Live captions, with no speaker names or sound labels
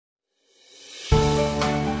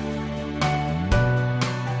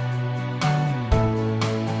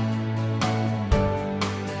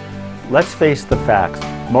Let's face the facts.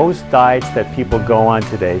 Most diets that people go on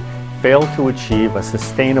today fail to achieve a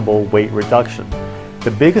sustainable weight reduction.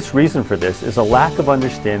 The biggest reason for this is a lack of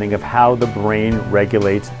understanding of how the brain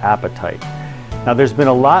regulates appetite. Now, there's been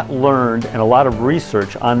a lot learned and a lot of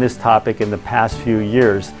research on this topic in the past few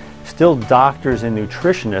years. Still, doctors and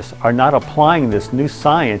nutritionists are not applying this new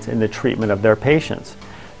science in the treatment of their patients.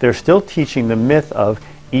 They're still teaching the myth of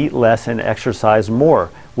eat less and exercise more,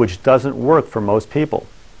 which doesn't work for most people.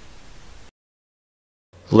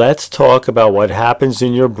 Let's talk about what happens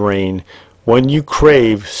in your brain when you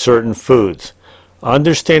crave certain foods.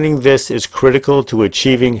 Understanding this is critical to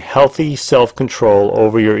achieving healthy self-control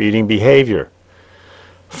over your eating behavior.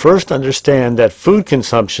 First, understand that food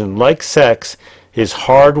consumption, like sex, is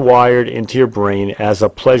hardwired into your brain as a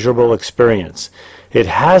pleasurable experience. It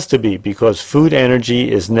has to be because food energy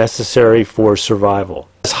is necessary for survival.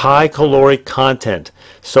 It's high caloric content,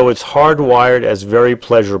 so it's hardwired as very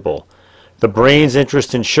pleasurable. The brain's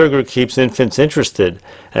interest in sugar keeps infants interested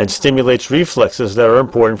and stimulates reflexes that are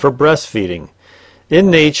important for breastfeeding. In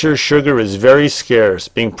nature, sugar is very scarce,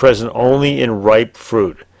 being present only in ripe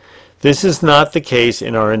fruit. This is not the case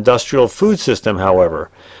in our industrial food system, however.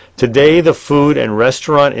 Today, the food and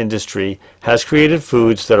restaurant industry has created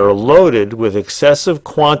foods that are loaded with excessive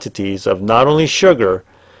quantities of not only sugar,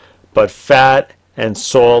 but fat and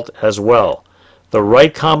salt as well. The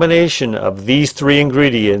right combination of these three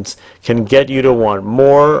ingredients can get you to want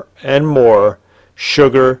more and more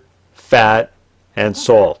sugar, fat, and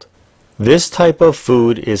salt. This type of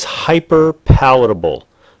food is hyper-palatable.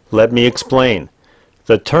 Let me explain.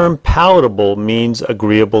 The term palatable means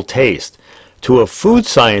agreeable taste. To a food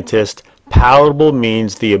scientist, palatable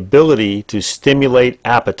means the ability to stimulate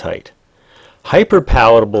appetite.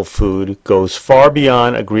 Hyperpalatable food goes far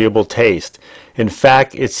beyond agreeable taste. In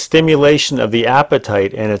fact, its stimulation of the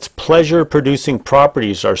appetite and its pleasure-producing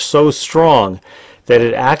properties are so strong that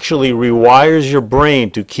it actually rewires your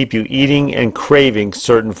brain to keep you eating and craving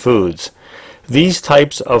certain foods. These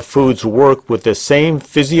types of foods work with the same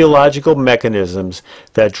physiological mechanisms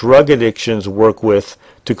that drug addictions work with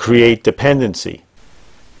to create dependency.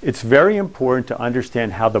 It's very important to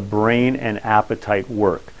understand how the brain and appetite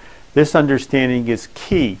work. This understanding is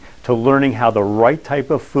key to learning how the right type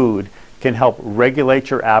of food can help regulate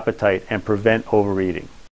your appetite and prevent overeating.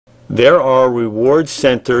 There are reward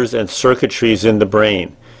centers and circuitries in the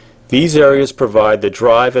brain. These areas provide the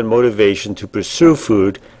drive and motivation to pursue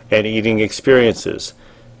food and eating experiences.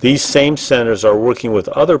 These same centers are working with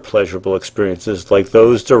other pleasurable experiences like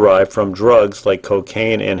those derived from drugs like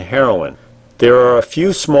cocaine and heroin. There are a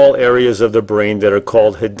few small areas of the brain that are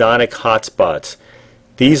called hedonic hotspots.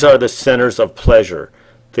 These are the centers of pleasure.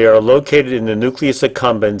 They are located in the nucleus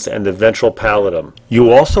accumbens and the ventral pallidum.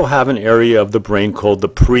 You also have an area of the brain called the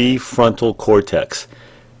prefrontal cortex.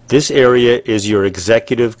 This area is your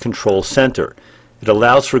executive control center. It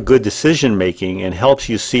allows for good decision making and helps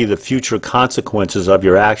you see the future consequences of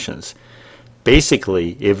your actions.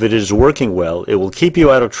 Basically, if it is working well, it will keep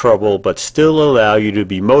you out of trouble but still allow you to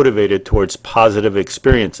be motivated towards positive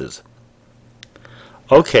experiences.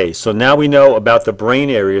 Okay, so now we know about the brain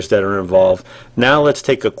areas that are involved. Now let's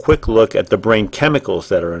take a quick look at the brain chemicals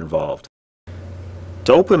that are involved.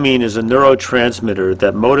 Dopamine is a neurotransmitter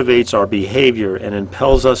that motivates our behavior and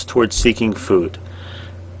impels us towards seeking food.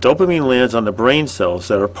 Dopamine lands on the brain cells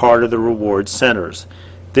that are part of the reward centers.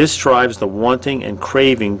 This drives the wanting and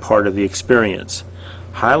craving part of the experience.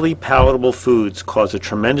 Highly palatable foods cause a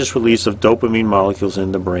tremendous release of dopamine molecules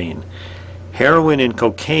in the brain. Heroin and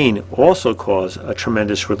cocaine also cause a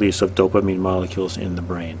tremendous release of dopamine molecules in the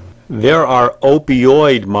brain. There are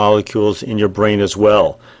opioid molecules in your brain as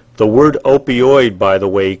well. The word opioid, by the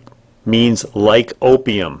way, means like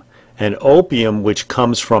opium. And opium, which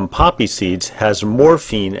comes from poppy seeds, has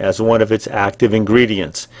morphine as one of its active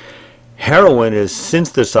ingredients. Heroin is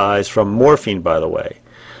synthesized from morphine, by the way.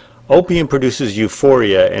 Opium produces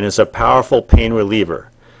euphoria and is a powerful pain reliever.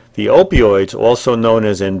 The opioids, also known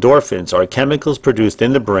as endorphins, are chemicals produced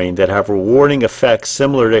in the brain that have rewarding effects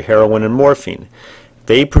similar to heroin and morphine.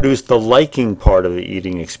 They produce the liking part of the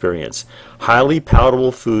eating experience. Highly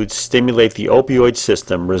palatable foods stimulate the opioid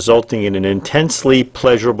system, resulting in an intensely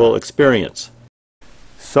pleasurable experience.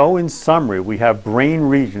 So in summary, we have brain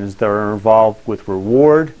regions that are involved with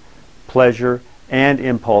reward, pleasure, and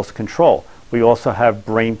impulse control. We also have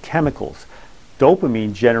brain chemicals.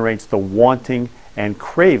 Dopamine generates the wanting and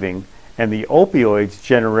craving, and the opioids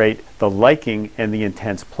generate the liking and the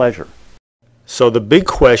intense pleasure. So the big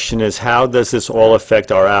question is, how does this all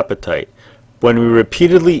affect our appetite? When we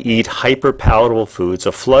repeatedly eat hyperpalatable foods,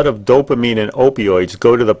 a flood of dopamine and opioids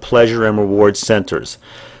go to the pleasure and reward centers.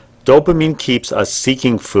 Dopamine keeps us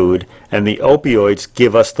seeking food, and the opioids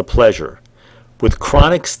give us the pleasure. With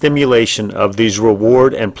chronic stimulation of these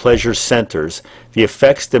reward and pleasure centers, the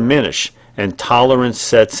effects diminish and tolerance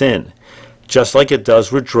sets in. Just like it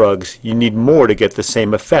does with drugs, you need more to get the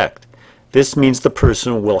same effect. This means the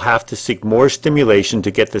person will have to seek more stimulation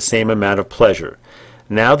to get the same amount of pleasure.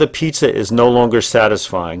 Now the pizza is no longer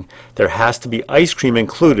satisfying. There has to be ice cream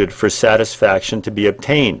included for satisfaction to be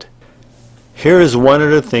obtained. Here is one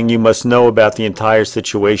other thing you must know about the entire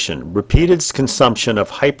situation. Repeated consumption of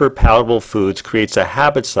hyperpalatable foods creates a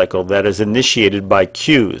habit cycle that is initiated by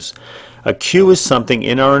cues. A cue is something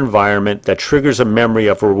in our environment that triggers a memory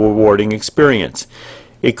of a rewarding experience.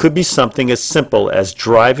 It could be something as simple as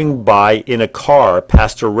driving by in a car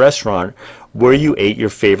past a restaurant where you ate your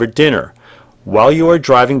favorite dinner. While you are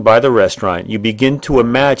driving by the restaurant, you begin to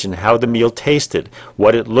imagine how the meal tasted,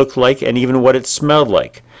 what it looked like, and even what it smelled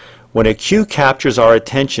like. When a cue captures our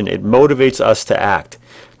attention, it motivates us to act.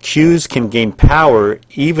 Cues can gain power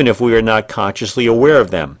even if we are not consciously aware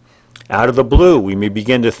of them. Out of the blue, we may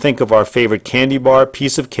begin to think of our favorite candy bar,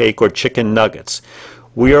 piece of cake, or chicken nuggets.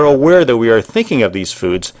 We are aware that we are thinking of these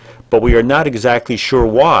foods, but we are not exactly sure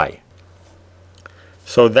why.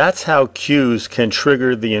 So that's how cues can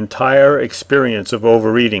trigger the entire experience of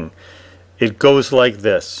overeating. It goes like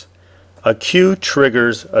this. A cue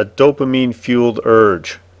triggers a dopamine-fueled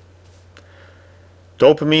urge.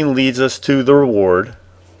 Dopamine leads us to the reward.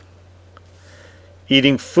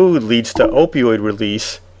 Eating food leads to opioid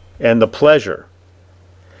release and the pleasure.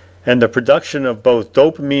 And the production of both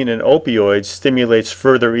dopamine and opioids stimulates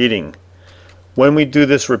further eating. When we do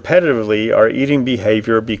this repetitively, our eating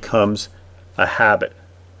behavior becomes a habit.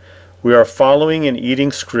 We are following an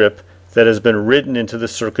eating script that has been written into the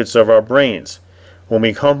circuits of our brains. When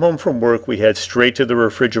we come home from work, we head straight to the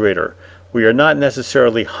refrigerator. We are not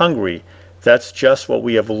necessarily hungry. That's just what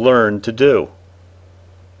we have learned to do.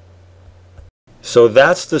 So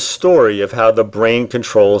that's the story of how the brain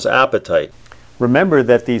controls appetite. Remember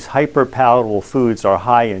that these hyperpalatable foods are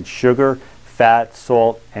high in sugar, fat,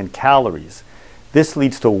 salt, and calories. This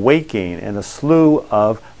leads to weight gain and a slew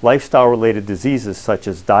of lifestyle-related diseases such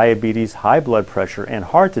as diabetes, high blood pressure, and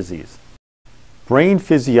heart disease. Brain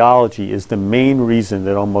physiology is the main reason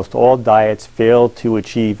that almost all diets fail to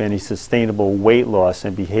achieve any sustainable weight loss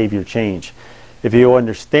and behavior change. If you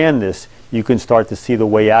understand this, you can start to see the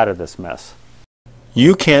way out of this mess.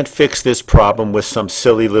 You can't fix this problem with some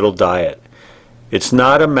silly little diet. It's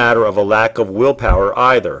not a matter of a lack of willpower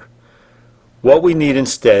either. What we need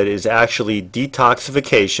instead is actually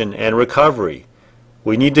detoxification and recovery.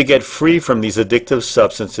 We need to get free from these addictive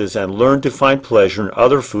substances and learn to find pleasure in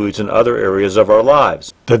other foods and other areas of our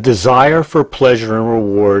lives. The desire for pleasure and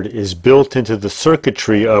reward is built into the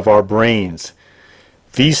circuitry of our brains.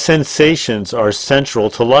 These sensations are central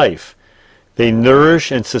to life. They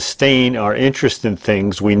nourish and sustain our interest in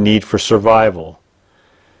things we need for survival.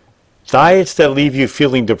 Diets that leave you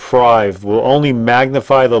feeling deprived will only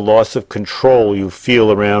magnify the loss of control you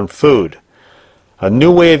feel around food. A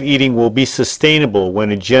new way of eating will be sustainable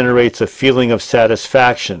when it generates a feeling of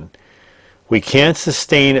satisfaction. We can't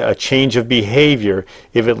sustain a change of behavior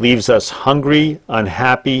if it leaves us hungry,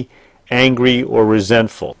 unhappy, angry, or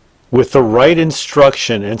resentful. With the right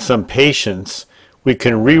instruction and some patience, we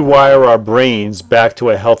can rewire our brains back to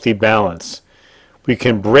a healthy balance. We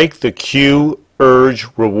can break the cue, urge,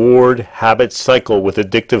 reward, habit cycle with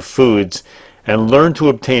addictive foods and learn to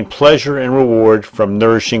obtain pleasure and reward from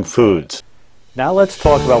nourishing foods. Now let's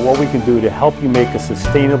talk about what we can do to help you make a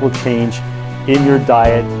sustainable change in your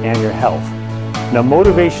diet and your health. Now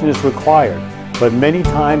motivation is required, but many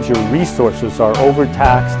times your resources are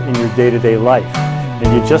overtaxed in your day-to-day life,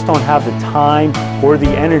 and you just don't have the time or the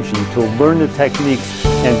energy to learn the techniques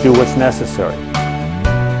and do what's necessary.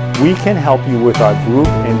 We can help you with our group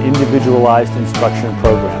and individualized instruction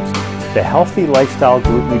programs. The Healthy Lifestyle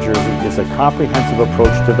Group New Jersey is a comprehensive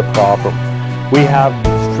approach to the problem. We have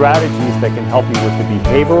strategies that can help you with the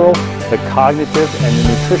behavioral, the cognitive, and the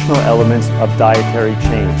nutritional elements of dietary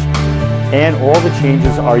change. And all the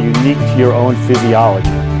changes are unique to your own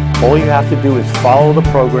physiology. All you have to do is follow the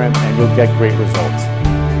program and you'll get great results.